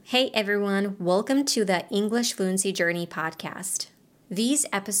Hey everyone, welcome to the English Fluency Journey podcast. These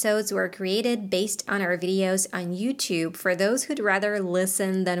episodes were created based on our videos on YouTube for those who'd rather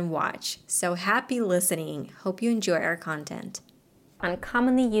listen than watch. So happy listening. Hope you enjoy our content. On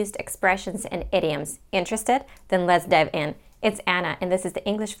commonly used expressions and idioms. Interested? Then let's dive in. It's Anna, and this is the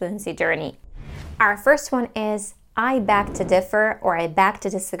English Fluency Journey. Our first one is I beg to differ or I beg to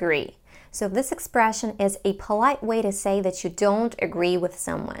disagree. So this expression is a polite way to say that you don't agree with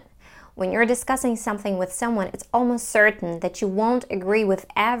someone. When you're discussing something with someone, it's almost certain that you won't agree with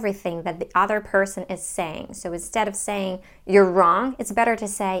everything that the other person is saying. So instead of saying you're wrong, it's better to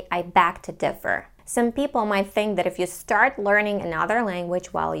say I beg to differ. Some people might think that if you start learning another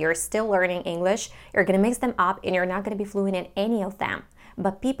language while you're still learning English, you're going to mix them up and you're not going to be fluent in any of them.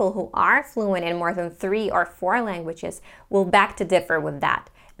 But people who are fluent in more than 3 or 4 languages will beg to differ with that.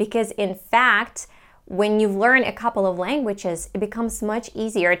 Because in fact, when you've learned a couple of languages, it becomes much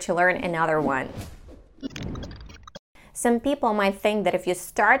easier to learn another one. Some people might think that if you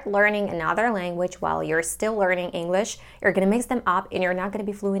start learning another language while you're still learning English, you're going to mix them up and you're not going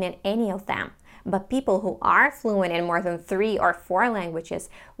to be fluent in any of them. But people who are fluent in more than 3 or 4 languages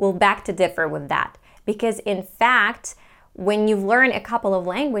will beg to differ with that. Because in fact, when you've learned a couple of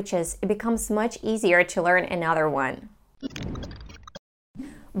languages, it becomes much easier to learn another one.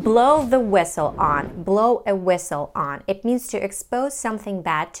 Blow the whistle on. Blow a whistle on. It means to expose something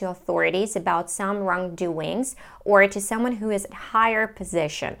bad to authorities about some wrongdoings or to someone who is at higher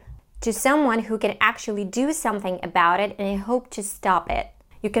position. To someone who can actually do something about it and hope to stop it.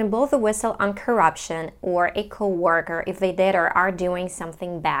 You can blow the whistle on corruption or a co-worker if they did or are doing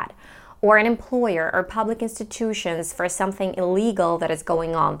something bad, or an employer or public institutions for something illegal that is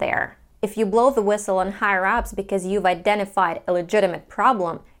going on there. If you blow the whistle on higher-ups because you've identified a legitimate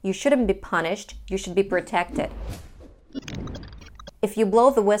problem, you shouldn't be punished, you should be protected. If you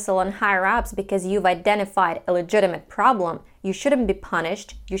blow the whistle on higher-ups because you've identified a legitimate problem, you shouldn't be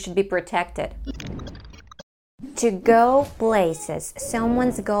punished, you should be protected. To go places.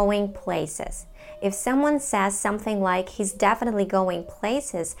 Someone's going places. If someone says something like he's definitely going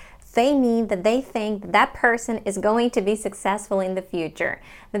places, they mean that they think that person is going to be successful in the future,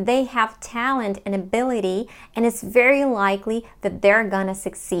 that they have talent and ability, and it's very likely that they're gonna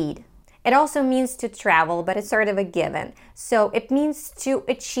succeed. It also means to travel, but it's sort of a given. So it means to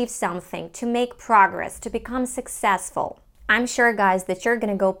achieve something, to make progress, to become successful. I'm sure, guys, that you're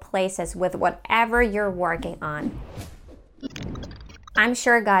gonna go places with whatever you're working on. I'm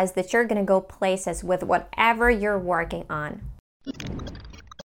sure, guys, that you're gonna go places with whatever you're working on.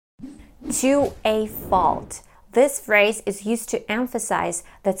 To a fault. This phrase is used to emphasize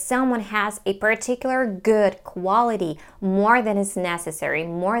that someone has a particular good quality more than is necessary,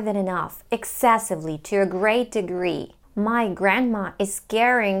 more than enough, excessively, to a great degree. My grandma is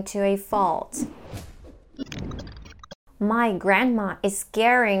caring to a fault. My grandma is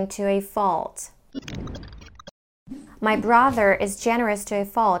caring to a fault. My brother is generous to a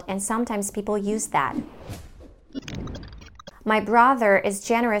fault, and sometimes people use that. My brother is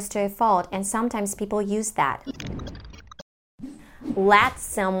generous to a fault, and sometimes people use that. Let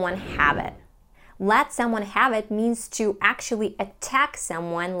someone have it. Let someone have it means to actually attack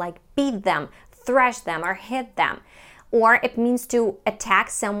someone, like beat them, thrash them, or hit them. Or it means to attack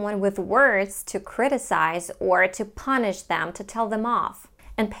someone with words, to criticize, or to punish them, to tell them off.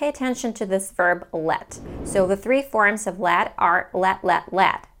 And pay attention to this verb let. So the 3 forms of let are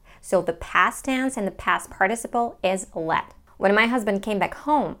let. So the past tense and the past participle is let. When my husband came back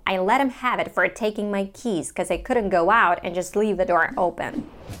home, I let him have it for taking my keys because I couldn't go out and just leave the door open.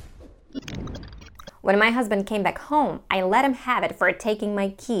 When my husband came back home, I let him have it for taking my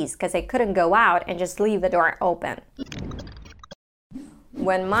keys because I couldn't go out and just leave the door open.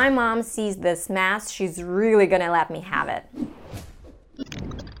 When my mom sees this mess, she's really gonna let me have it.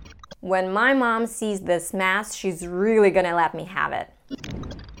 When my mom sees this mess, she's really gonna let me have it.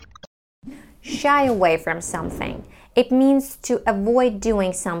 Shy away from something. It means to avoid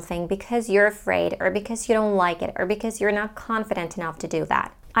doing something because you're afraid or because you don't like it or because you're not confident enough to do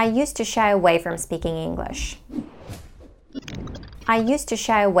that. I used to shy away from speaking English. I used to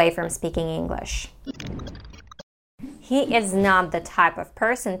shy away from speaking English. He is not the type of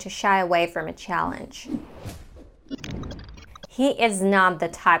person to shy away from a challenge. He is not the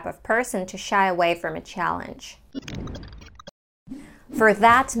type of person to shy away from a challenge. For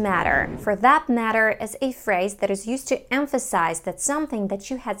that matter. For that matter is a phrase that is used to emphasize that something that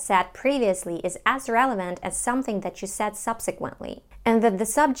you had said previously is as relevant as something that you said subsequently, and that the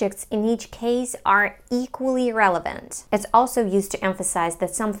subjects in each case are equally relevant. It's also used to emphasize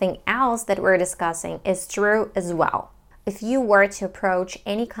that something else that we're discussing is true as well. If you were to approach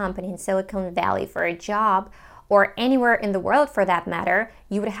any company in Silicon Valley for a job, or anywhere in the world for that matter,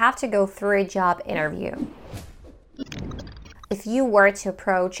 you would have to go through a job interview. If you were to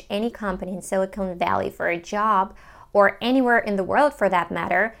approach any company in Silicon Valley for a job, or anywhere in the world for that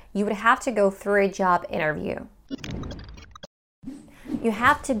matter, you would have to go through a job interview. You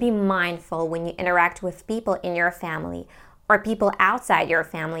have to be mindful when you interact with people in your family, or people outside your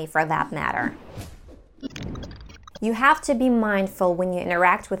family for that matter. You have to be mindful when you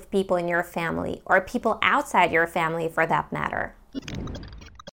interact with people in your family, or people outside your family for that matter.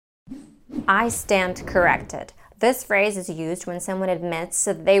 I stand corrected. This phrase is used when someone admits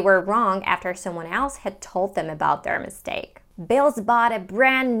that they were wrong after someone else had told them about their mistake. Bill's bought a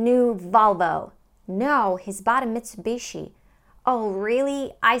brand new Volvo. No, he's bought a Mitsubishi. Oh,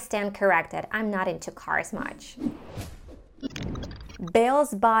 really? I stand corrected. I'm not into cars much.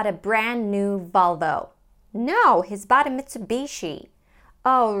 Bill's bought a brand new Volvo. No, he's bought a Mitsubishi.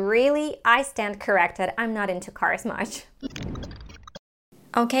 Oh, really? I stand corrected. I'm not into cars much.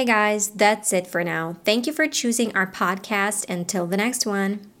 Okay, guys, that's it for now. Thank you for choosing our podcast. Until the next one.